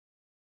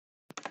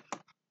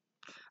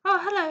Oh,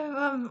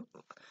 hello,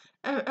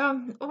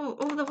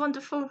 all the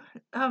wonderful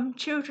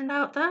children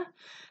out there,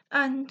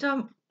 and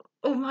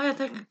all my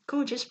other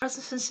gorgeous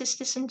brothers and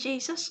sisters in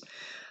Jesus.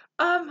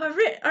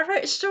 I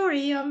wrote a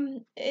story.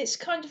 It's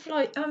kind of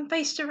like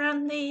based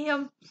around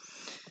the,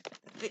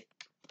 the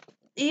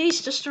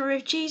Easter story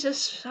of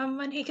Jesus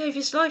when he gave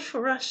his life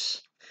for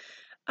us.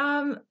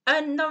 And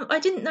I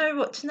didn't know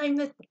what to name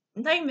it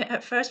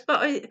at first,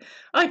 but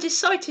I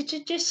decided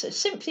to just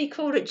simply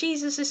call it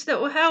Jesus'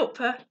 Little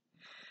Helper.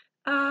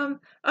 I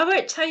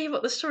won't tell you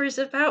what the story is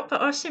about,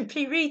 but I'll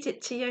simply read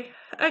it to you.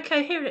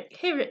 Okay,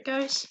 here it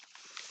goes.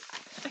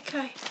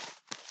 Okay.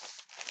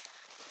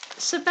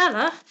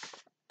 Sabella,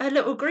 a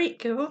little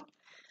Greek girl,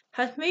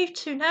 had moved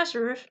to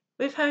Nazareth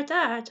with her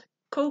dad,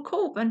 called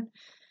Corbin,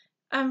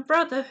 and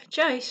brother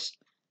Jace,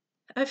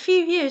 a few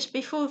years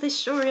before this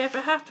story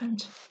ever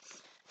happened.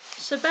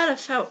 Sabella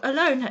felt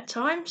alone at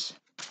times,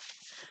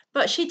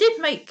 but she did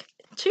make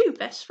two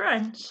best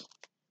friends,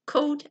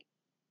 called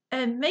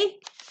Emmy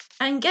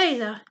and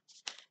Gayla,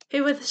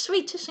 who were the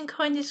sweetest and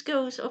kindest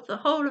girls of the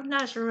whole of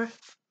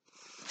Nazareth,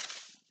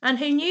 and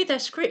who knew their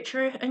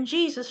scripture and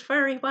Jesus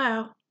very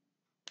well.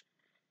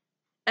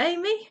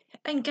 Amy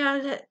and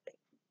Gayla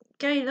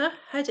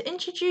had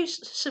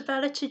introduced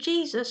Sabella to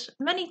Jesus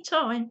many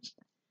times,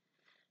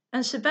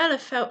 and Sabella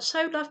felt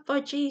so loved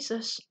by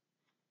Jesus.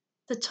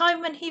 The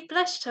time when he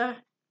blessed her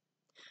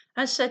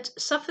and said,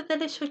 "Suffer the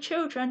little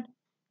children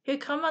who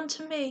come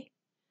unto me,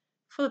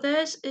 for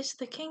theirs is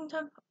the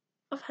kingdom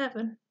of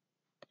heaven."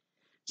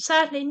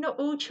 Sadly, not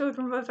all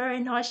children were very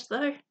nice,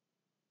 though,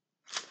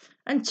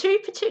 and two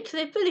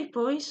particular bully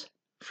boys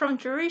from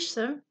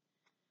Jerusalem,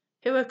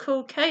 who were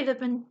called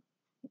Caleb and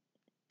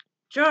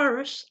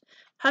Jairus,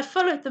 had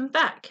followed them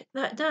back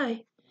that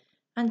day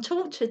and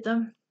taunted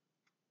them.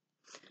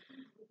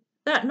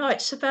 That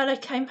night Sabella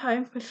came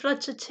home with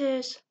floods of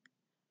tears,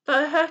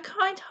 but her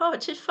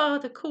kind-hearted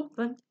father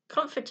Corbin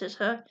comforted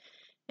her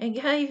and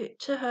gave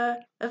to her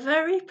a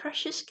very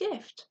precious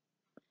gift,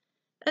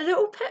 a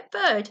little pet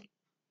bird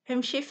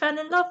whom she fell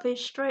in love with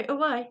straight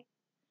away,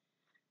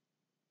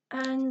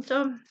 and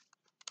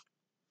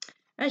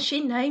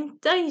she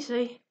named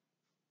Daisy.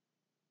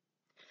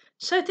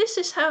 So this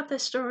is how the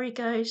story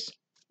goes.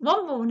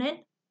 One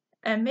morning,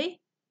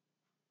 Emmy,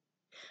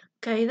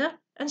 Gayla,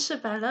 and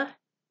Sabella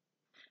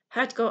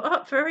had got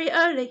up very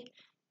early.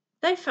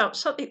 They felt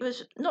something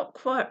was not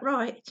quite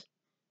right,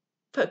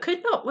 but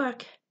could not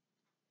work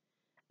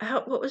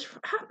out what was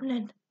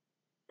happening.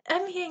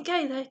 Emmy and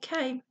Gayla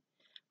came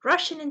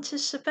rushing into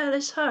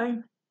Sabella's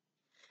home.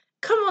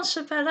 "Come on,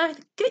 Sabella,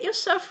 get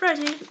yourself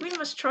ready. We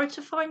must try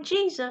to find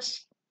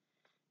Jesus,"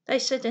 they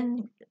said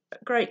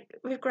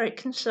with great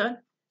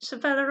concern.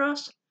 Sabella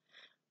asked,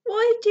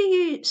 "Why do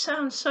you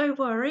sound so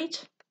worried?"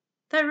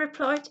 They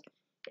replied,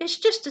 "It's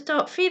just a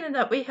dark feeling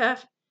that we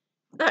have.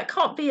 That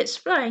can't be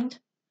explained."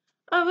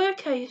 "Oh,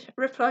 okay,"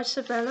 replied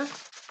Sabella.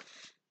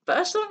 "But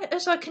as long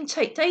as I can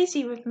take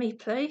Daisy with me,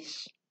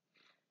 please."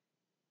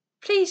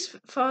 "Please,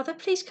 Father,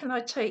 please can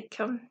I take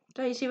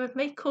Daisy with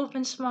me?"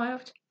 Corbin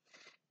smiled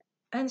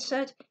and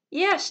said,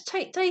 "Yes,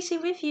 take Daisy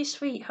with you,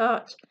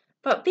 sweetheart,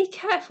 but be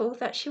careful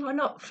that she will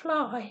not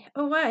fly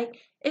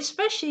away,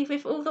 especially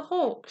with all the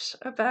hawks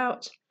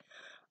about."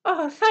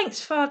 "Oh,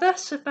 thanks, Father,"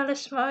 Sabella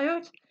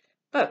smiled,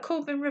 but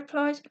Corbin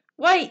replied,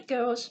 "Wait,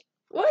 girls,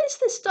 what is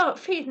this dark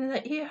feeling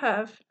that you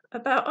have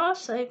about our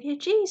Saviour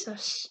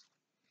Jesus?"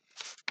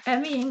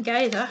 Emmy and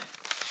Gayla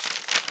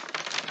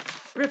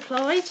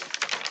replied,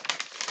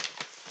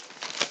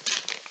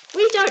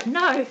 "We don't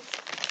know,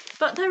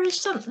 but there is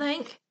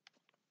something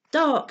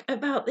dark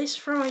about this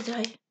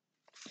Friday.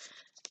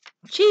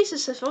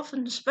 Jesus has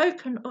often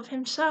spoken of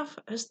himself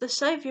as the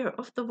Saviour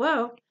of the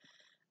world,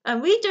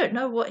 and we don't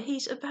know what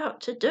he's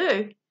about to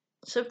do."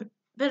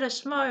 Sabella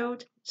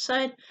smiled,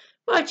 saying,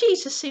 "Well,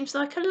 Jesus seems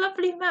like a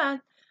lovely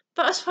man,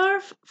 but as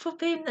far for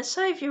being the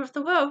Saviour of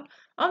the world,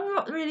 I'm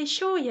not really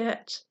sure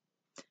yet."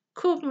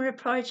 Corbin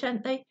replied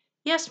gently,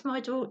 "Yes, my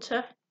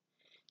daughter,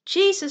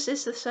 Jesus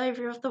is the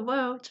Saviour of the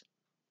world.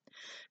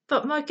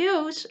 But my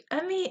girls,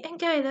 Emmy and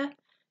Gayla,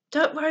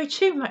 don't worry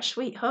too much,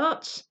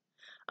 sweethearts.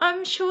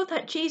 I'm sure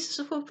that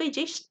Jesus will be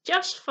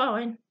just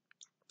fine."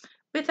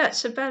 With that,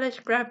 Sabella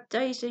grabbed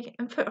Daisy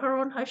and put her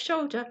on her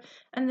shoulder,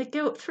 and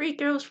the three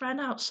girls ran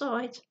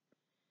outside.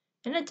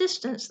 In the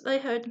distance, they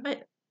heard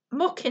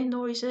mocking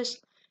noises.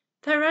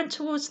 They ran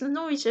towards the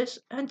noises,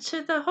 and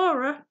to their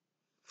horror,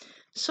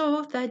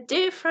 saw their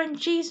dear friend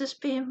Jesus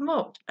being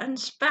mocked and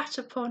spat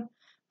upon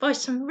by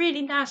some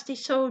really nasty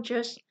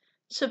soldiers.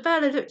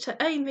 Sabella looked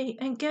at Amy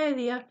and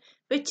Galia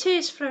with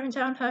tears flowing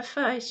down her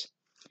face.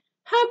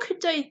 How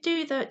could they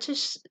do that to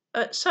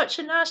such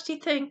a nasty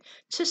thing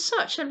to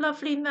such a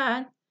lovely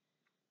man?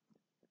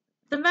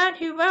 "The man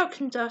who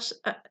welcomed us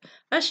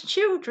as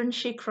children,"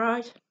 she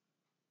cried.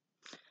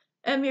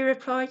 Emmy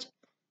replied,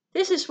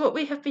 "This is what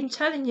we have been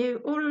telling you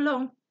all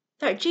along,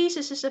 that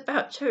Jesus is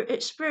about to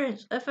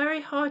experience a very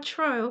hard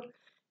trial.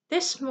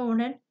 This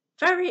morning,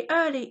 very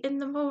early in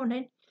the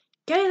morning,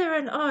 Gayla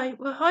and I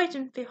were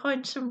hiding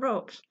behind some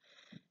rocks,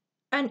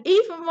 and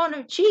even one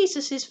of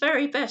Jesus'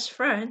 very best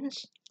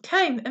friends,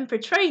 came and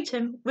betrayed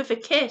him with a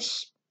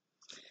kiss,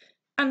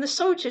 and the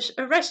soldiers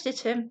arrested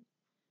him.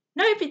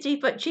 Nobody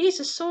but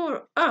Jesus saw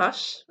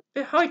us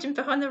hiding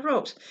behind the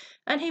rocks,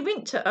 and he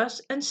winked at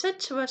us and said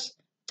to us,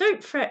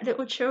 'Don't fret,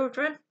 little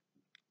children,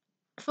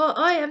 for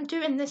I am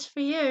doing this for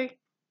you.'"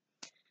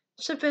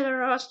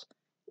 Sibylla asked,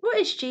 "What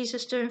is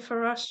Jesus doing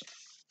for us?"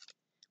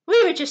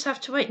 "We will just have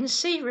to wait and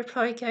see,"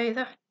 replied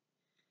Gaither.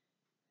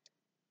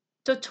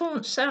 The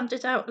taunt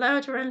sounded out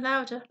louder and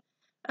louder.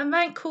 A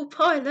man called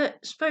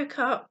Pilate spoke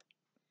up.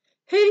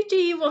 "Who do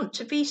you want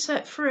to be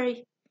set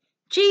free,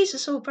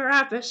 Jesus or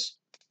Barabbas?"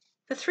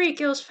 The three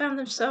girls found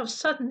themselves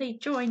suddenly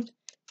joined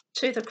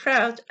to the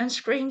crowd and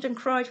screamed and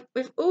cried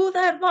with all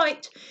their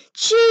might,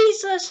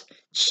 "Jesus!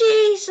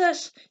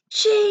 Jesus!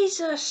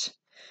 Jesus!"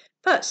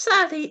 But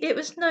sadly it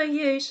was no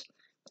use,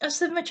 as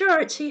the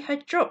majority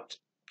had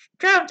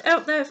drowned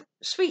out their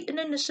sweet and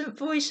innocent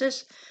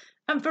voices,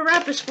 and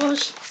Barabbas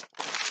was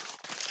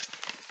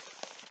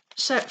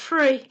set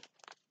free.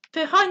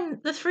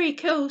 Behind the three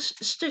girls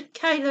stood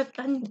Caleb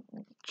and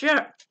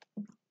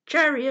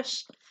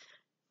Jairus.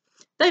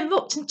 They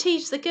mocked and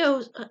teased the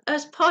girls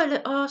as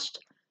Pilate asked,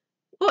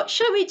 "What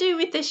shall we do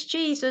with this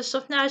Jesus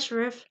of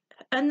Nazareth?"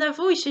 And their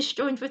voices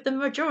joined with the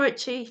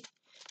majority,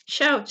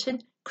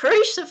 shouting,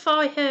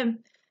 "Crucify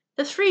him!"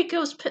 The three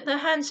girls put their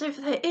hands over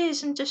their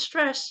ears in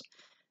distress,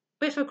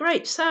 with a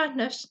great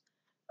sadness.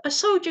 A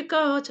soldier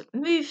guard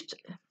moved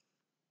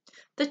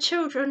the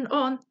children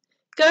on.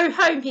 "Go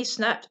home," he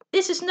snapped.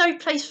 "This is no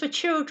place for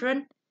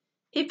children."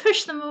 He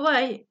pushed them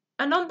away,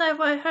 and on their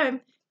way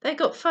home they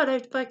got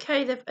followed by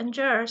Caleb and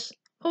Jairus,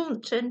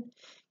 haunting,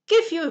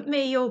 "Give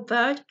me your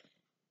bird.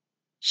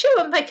 She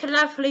will make a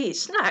lovely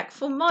snack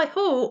for my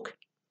hawk."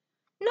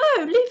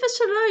 "No, leave us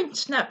alone,"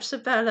 snapped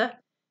Sibylla.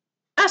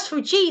 As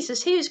for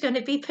Jesus, he was going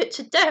to be put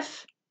to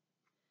death,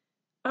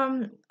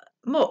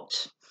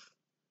 mocked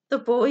the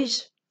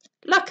boys.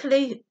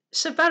 Luckily,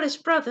 Sibylla's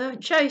brother,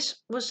 Jace,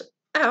 was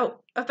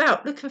out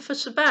about looking for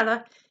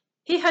Sibylla.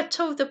 He had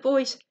told the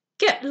boys,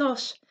 "Get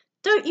lost.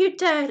 Don't you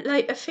dare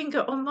lay a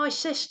finger on my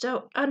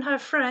sister and her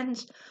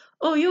friends,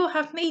 or you'll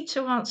have me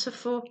to answer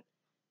for."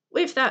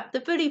 With that,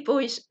 the bully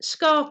boys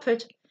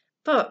scarpered,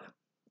 but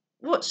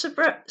what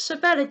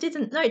Sibylla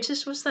didn't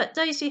notice was that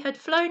Daisy had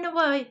flown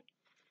away.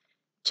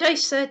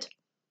 Jace said,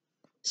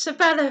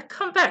 "Sibylla,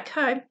 come back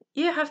home.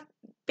 You have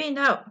been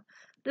out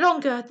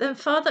longer than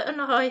Father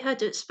and I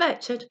had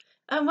expected.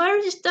 And where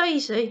is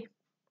Daisy?"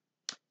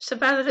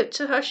 Sibylla looked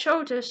to her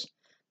shoulders,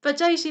 but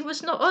Daisy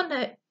was not on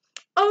it.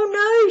 "Oh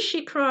no!"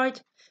 she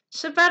cried.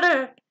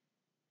 Sibylla,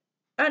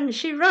 and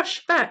she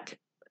rushed back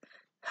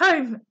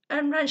home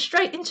and ran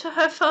straight into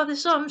her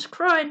father's arms,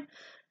 crying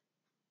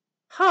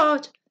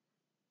hard.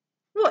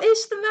 "What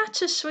is the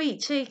matter,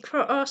 sweetie?"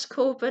 asked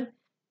Corbin.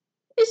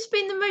 "It's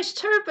been the most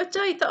terrible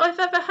day that I've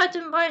ever had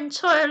in my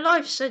entire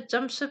life," said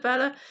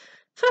Sibylla.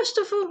 "First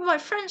of all, my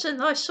friends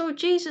and I saw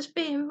Jesus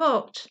being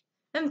mocked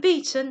and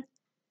beaten,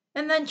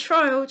 and then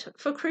trialed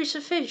for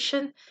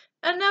crucifixion,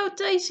 and now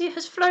Daisy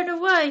has flown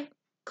away."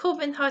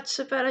 Corbin hugged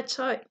Sibylla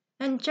tight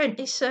and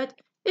gently said,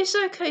 "It's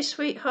okay,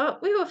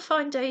 sweetheart. We will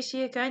find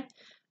Daisy again.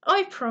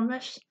 I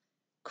promise."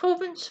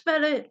 Corbin,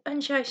 Sibylla,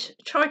 and Jace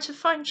tried to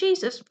find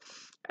Jesus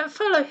and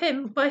follow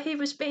him where he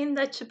was being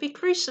led to be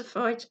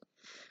crucified.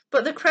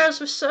 But the crowds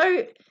were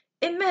so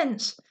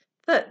immense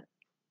that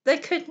they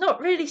could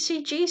not really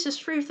see Jesus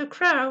through the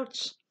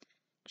crowds.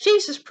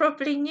 Jesus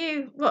probably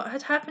knew what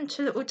had happened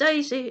to little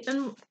Daisy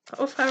and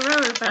of her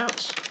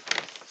whereabouts.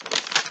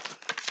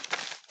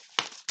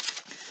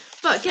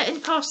 But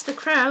getting past the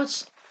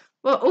crowds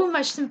were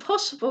almost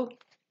impossible.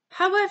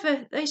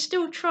 However, they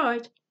still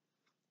tried.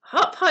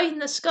 Up high in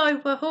the sky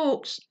were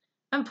hawks,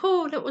 and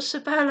poor little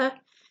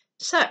Sibylla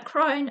sat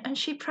crying, and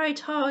she prayed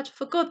hard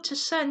for God to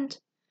send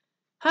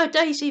her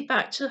Daisy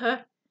back to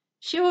her.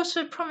 She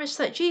also promised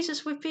that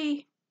Jesus would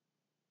be.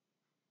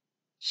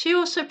 She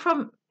also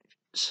prayed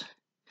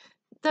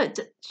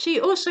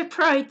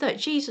that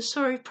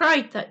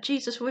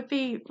Jesus would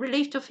be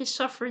relieved of his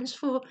sufferings,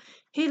 for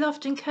she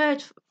loved and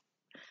cared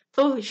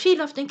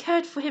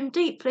for him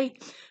deeply.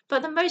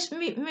 But the most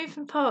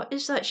moving part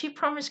is that she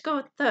promised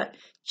God that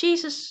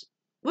Jesus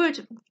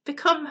would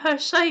become her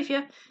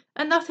saviour,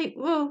 and nothing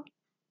will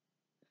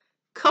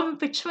come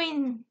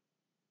between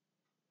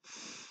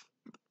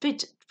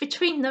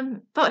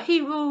them, but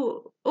he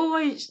will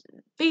always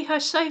be her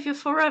saviour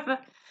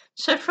forever.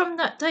 So from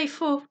that day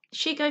forth,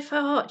 she gave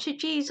her heart to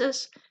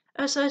Jesus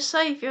as her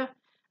saviour,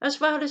 as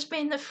well as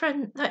being the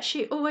friend that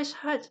she always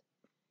had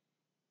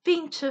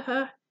been to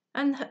her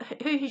and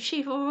who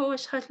she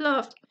always had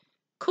loved.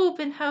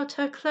 Corbin held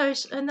her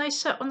close, and they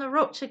sat on the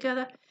rock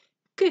together.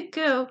 "Good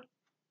girl,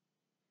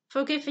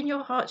 for giving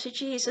your heart to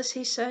Jesus,"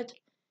 he said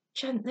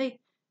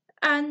gently.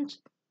 And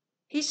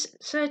he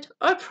said,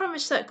 "I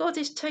promise that God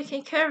is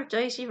taking care of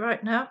Daisy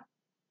right now."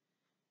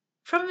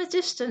 From a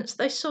distance,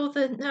 they saw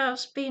the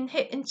nails being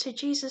hit into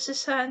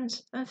Jesus'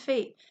 hands and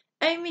feet.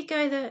 Amy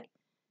Gaither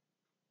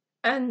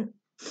and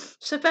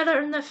Sibylla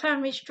and their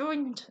families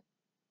joined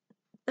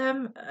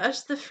them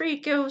as the three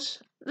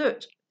girls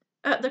looked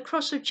at the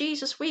cross of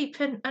Jesus,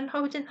 weeping and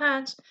holding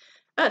hands.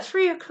 At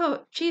 3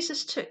 o'clock,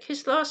 Jesus took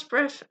his last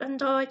breath and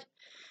died,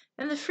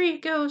 and the three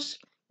girls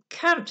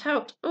camped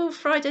out all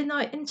Friday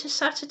night into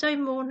Saturday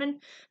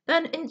morning,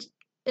 then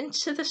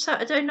into the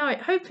Saturday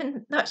night,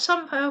 hoping that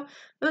somehow,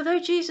 although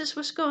Jesus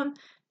was gone,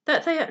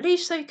 that at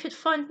least they could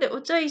find little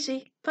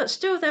Daisy, but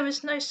still there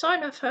was no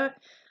sign of her.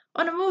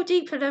 On a more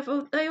deeper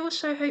level, they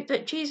also hoped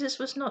that Jesus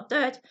was not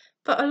dead,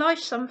 but alive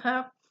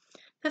somehow.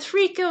 The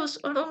three girls,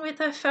 along with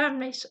their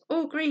families,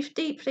 all grieved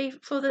deeply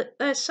for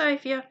their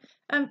saviour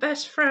and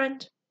best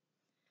friend.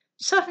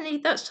 Suddenly,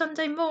 that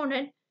Sunday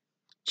morning,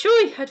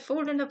 joy had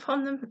fallen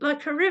upon them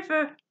like a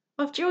river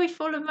of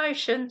joyful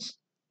emotions.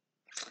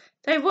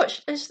 They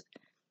watched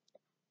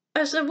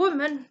as a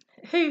woman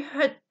who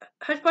had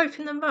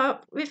woken them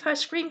up with her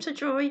screams of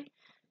joy,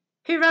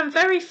 who ran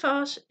very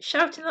fast,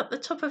 shouting at the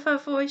top of her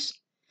voice,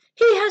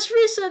 "He has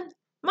risen!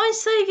 My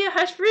Saviour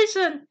has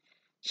risen!"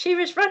 She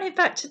was running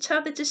back to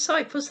tell the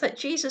disciples that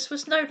Jesus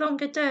was no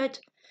longer dead,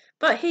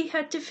 but he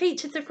had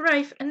defeated the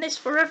grave, and this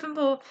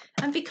forevermore,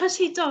 and because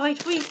he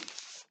died, we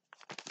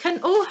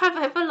can all have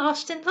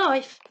everlasting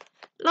life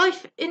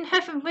in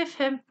heaven with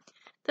him.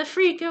 The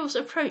three girls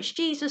approached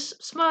Jesus,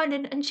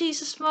 smiling, and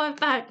Jesus smiled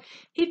back.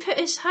 He put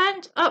his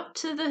hand up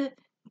to the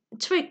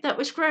twig that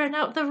was growing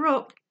out of the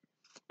rock.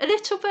 A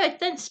little bird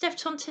then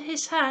stepped onto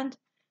his hand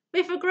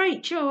with a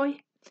great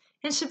joy.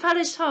 In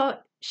Sabella's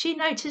heart, she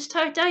noticed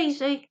her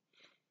Daisy.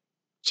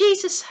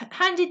 Jesus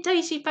handed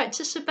Daisy back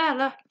to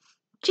Sabella.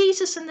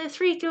 Jesus and the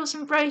three girls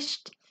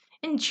embraced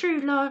in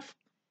true love.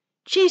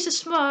 Jesus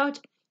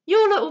smiled.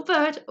 Your little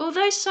bird,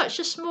 although such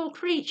a small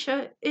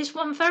creature, is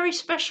one very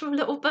special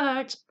little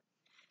bird.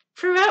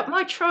 Throughout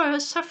my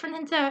trials, suffering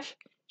and death,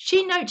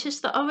 she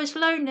noticed that I was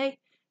lonely,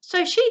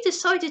 so she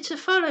decided to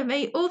follow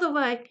me all the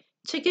way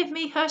to give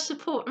me her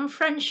support and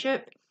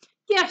friendship.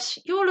 Yes,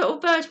 your little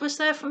bird was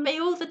there for me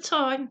all the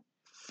time.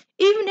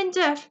 Even in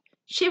death,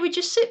 she would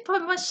just sit by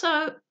my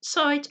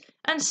side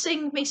and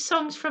sing me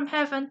songs from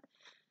heaven.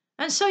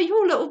 And so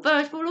your little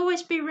bird will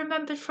always be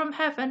remembered from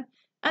heaven,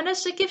 and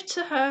as a gift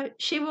to her,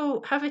 she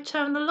will have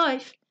eternal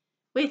life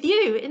with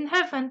you in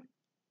heaven.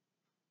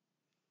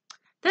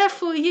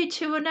 Therefore you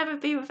two will never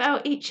be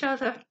without each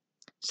other.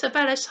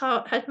 Sabella's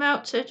heart had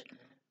melted.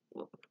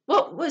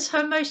 What was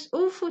her most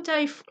awful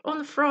day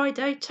on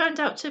Friday turned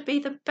out to be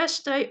the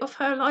best day of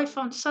her life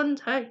on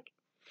Sunday.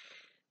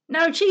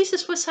 Now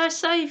Jesus was her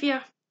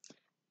Saviour,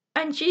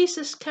 and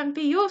Jesus can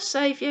be your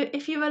Saviour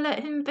if you will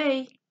let him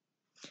be.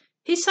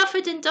 He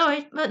suffered and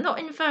died, but not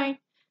in vain,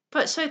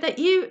 but so that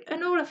you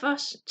and all of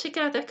us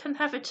together can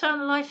have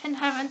eternal life in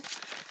heaven.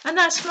 And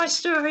that's my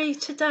story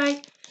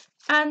today.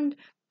 And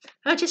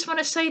I just want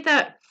to say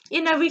that,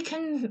 we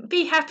can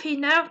be happy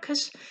now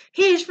because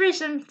he is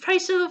risen.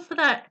 Praise the Lord for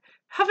that.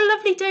 Have a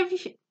lovely day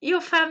with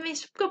your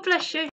families. God bless you.